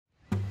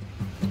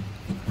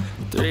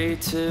3,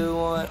 2,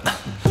 1.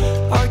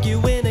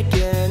 Arguing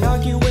again,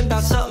 arguing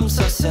about something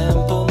so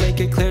simple. Make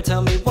it clear,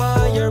 tell me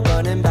why you're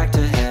running back to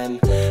him.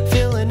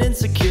 Feeling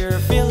insecure,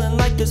 feeling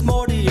like there's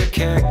more to your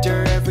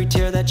character. Every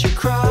tear that you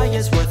cry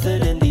is worth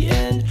it in the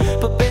end.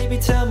 But baby,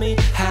 tell me,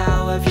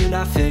 how have you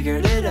not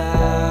figured it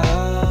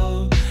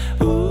out?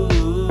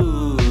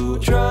 Ooh,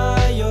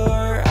 dry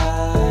your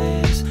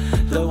eyes.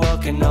 The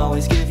world can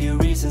always give you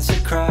reasons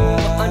to cry.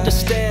 But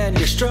understand,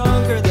 you're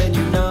stronger than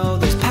you know.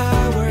 There's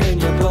power in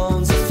your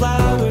bones. The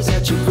flowers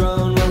that you've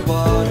grown were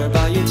watered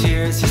by your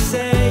tears. You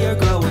say you're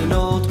growing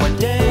old, one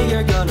day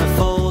you're gonna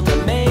fold.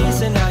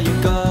 Amazing how you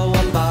go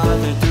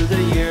unbothered through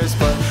the years.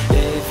 But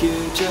if you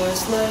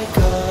just let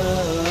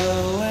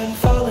go and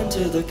fall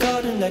into the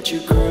garden that you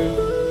grew,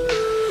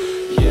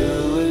 you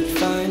would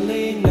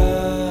finally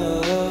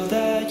know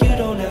that you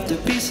don't have to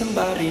be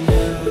somebody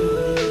new.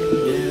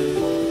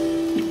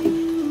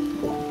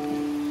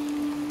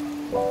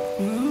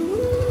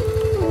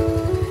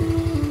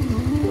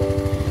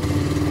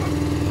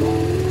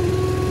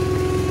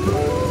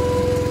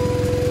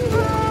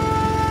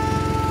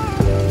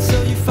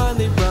 So you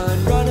finally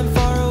run, running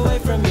far away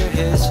from your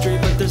history.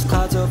 But there's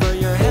clouds over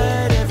your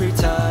head every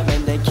time,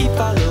 and they keep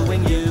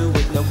following you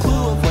with no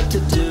clue of what to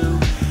do.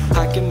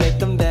 I can make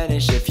them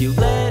vanish if you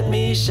let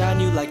me shine.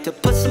 You like to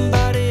put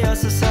somebody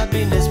else's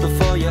happiness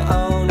before your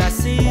own. I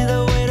see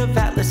the weight of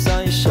Atlas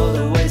on your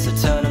shoulder weighs a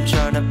ton. I'm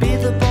trying to be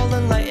the ball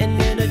and light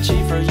and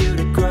energy for you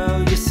to grow.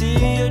 You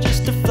see, you're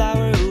just a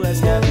flower who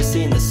has never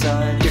seen the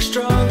sun. You're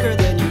stronger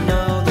than you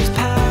know. There's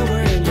power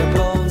in your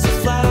bones. The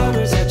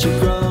flowers that you've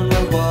grown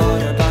were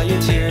watered by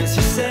your tears.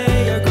 You say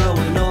you're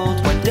growing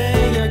old, one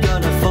day you're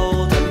gonna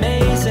fold.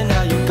 Amazing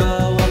how you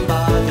go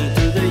unbothered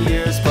through the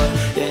years. But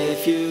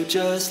if you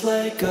just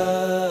let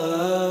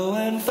go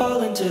and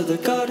fall into the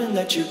garden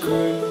that you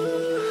grew,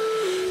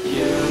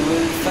 you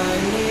would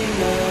finally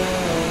know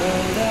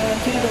that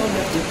you don't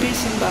have to be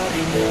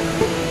somebody new.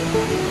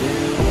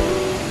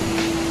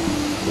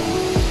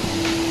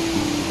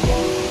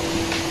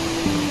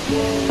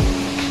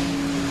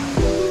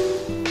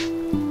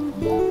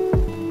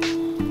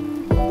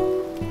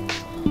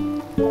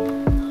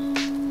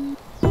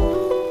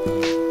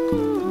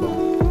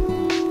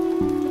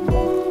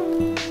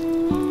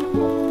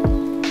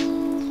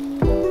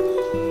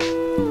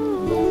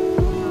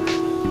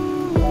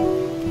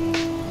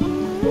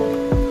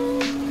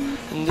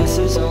 This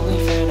is only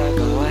fair, now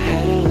go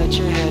ahead and let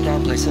your hair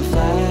down. Place some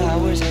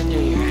flowers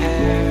under your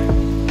hair.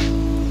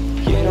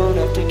 You don't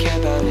have to care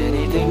about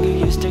anything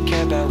you used to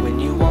care about. When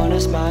you wanna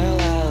smile,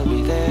 I'll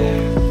be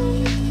there.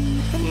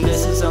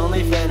 This is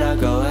only fair, now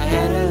go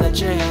ahead and let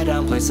your hair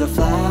down. Place some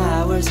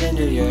flowers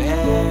into your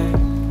hair.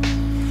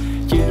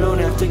 You don't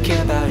have to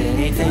care about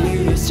anything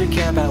you used to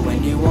care about.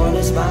 When you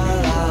wanna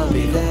smile, I'll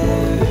be there.